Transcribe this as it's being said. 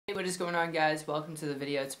what is going on, guys? Welcome to the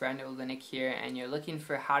video. It's Brandon Olenek here, and you're looking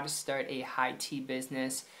for how to start a high tea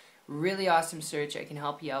business. Really awesome search. I can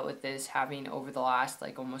help you out with this, having over the last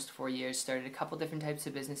almost 4 years started a couple different types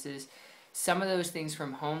of businesses. Some of those things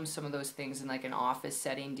from home, some of those things in an office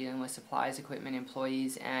setting, dealing with supplies, equipment,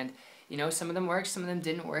 employees, and some of them worked, some of them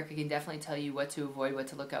didn't work. I can definitely tell you what to avoid, what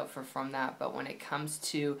to look out for from that. But when it comes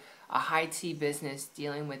to a high tea business,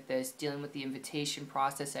 dealing with this, dealing with the invitation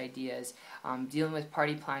process ideas, dealing with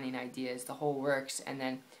party planning ideas, the whole works, and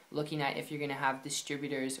then looking at if you're going to have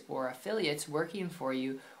distributors or affiliates working for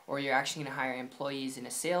you, or you're actually going to hire employees in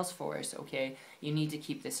a sales force, okay, you need to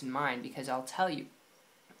keep this in mind, because I'll tell you,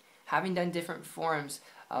 having done different forms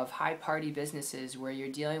of high party businesses where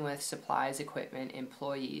you're dealing with supplies, equipment,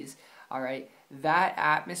 employees, alright, that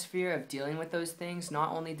atmosphere of dealing with those things,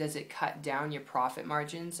 not only does it cut down your profit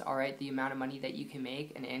margins, alright, the amount of money that you can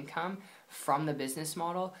make and income from the business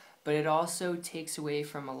model, but it also takes away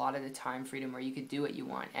from a lot of the time freedom where you could do what you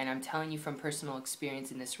want. And I'm telling you from personal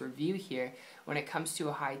experience in this review here, when it comes to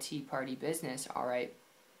a high tea party business, alright,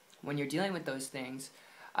 when you're dealing with those things,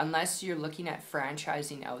 unless you're looking at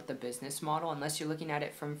franchising out the business model, unless you're looking at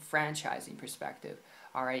it from franchising perspective,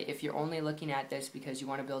 alright, if you're only looking at this because you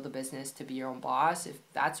want to build a business to be your own boss, if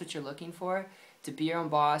that's what you're looking for, to be your own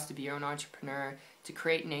boss, to be your own entrepreneur, to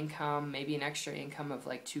create an income, maybe an extra income of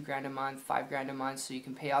like $2,000 a month, $5,000 a month so you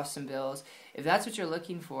can pay off some bills, if that's what you're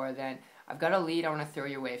looking for, then I've got a lead I want to throw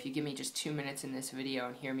your way if you give me just 2 minutes in this video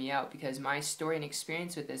and hear me out, because my story and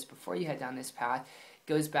experience with this before you head down this path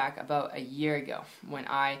goes back about a year ago when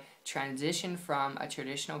I transitioned from a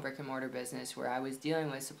traditional brick and mortar business where I was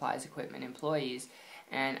dealing with supplies, equipment, employees,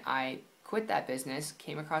 and I quit that business,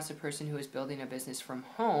 came across a person who was building a business from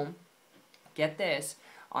home, get this,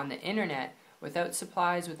 on the internet, without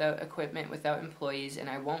supplies, without equipment, without employees. And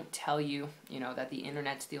I won't tell you, that the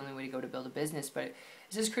internet's the only way to go to build a business, but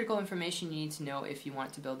this is critical information you need to know if you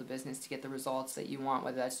want to build a business to get the results that you want,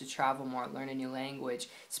 whether that's to travel more, learn a new language,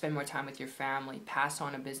 spend more time with your family, pass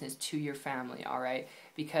on a business to your family, alright?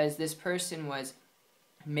 Because this person was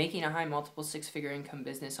making a high multiple six-figure income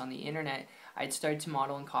business on the internet. I'd started to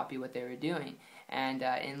model and copy what they were doing. And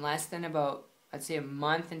in less than about, I'd say a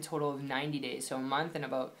month in total of 90 days, so a month and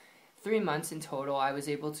about 3 months in total, I was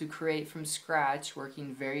able to create from scratch,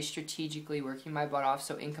 working very strategically, working my butt off.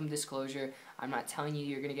 So income disclosure, I'm not telling you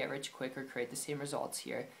you're going to get rich quick or create the same results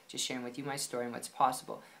here, just sharing with you my story and what's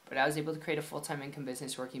possible. But I was able to create a full-time income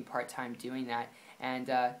business working part-time doing that. And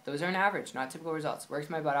those are an average, not typical results. Worked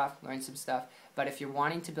my butt off, learned some stuff. But if you're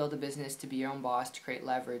wanting to build a business, to be your own boss, to create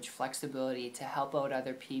leverage, flexibility, to help out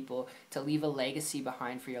other people, to leave a legacy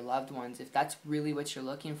behind for your loved ones, if that's really what you're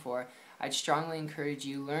looking for, I'd strongly encourage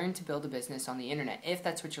you, learn to build a business on the internet, if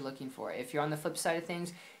that's what you're looking for. If you're on the flip side of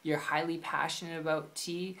things, you're highly passionate about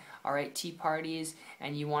tea, alright, tea parties,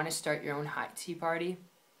 and you want to start your own high tea party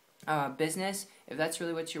business, if that's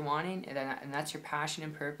really what you're wanting, and that's your passion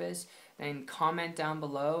and purpose, then comment down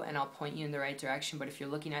below and I'll point you in the right direction. But if you're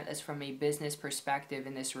looking at this from a business perspective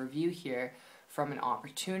in this review here, from an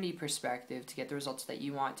opportunity perspective to get the results that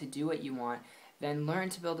you want, to do what you want, then learn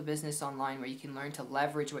to build a business online where you can learn to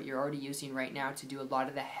leverage what you're already using right now to do a lot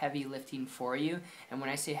of the heavy lifting for you. And when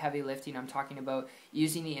I say heavy lifting, I'm talking about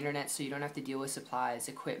using the internet so you don't have to deal with supplies,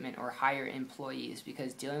 equipment, or hire employees,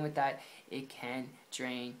 because dealing with that, it can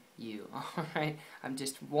drain you. Alright? I'm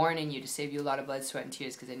just warning you to save you a lot of blood, sweat, and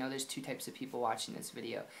tears, because I know there's two types of people watching this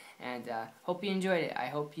video. And hope you enjoyed it. I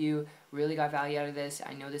hope you really got value out of this.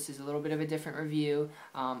 I know this is a little bit of a different review,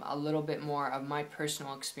 a little bit more of my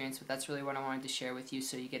personal experience, but that's really what I wanted to share with you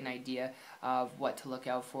so you get an idea of what to look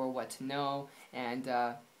out for, what to know, and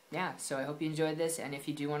yeah, so I hope you enjoyed this. And if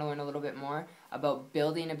you do want to learn a little bit more about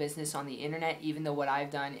building a business on the internet, even though what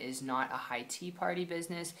I've done is not a high tea party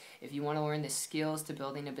business, if you want to learn the skills to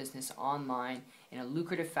building a business online in a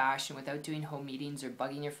lucrative fashion without doing home meetings or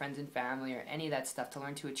bugging your friends and family or any of that stuff, to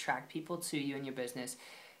learn to attract people to you and your business,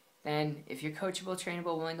 then if you're coachable,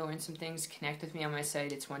 trainable, willing to learn some things, connect with me on my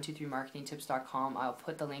site. It's 123marketingtips.com. I'll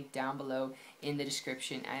put the link down below in the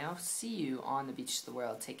description, and I'll see you on the beaches of the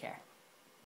world. Take care.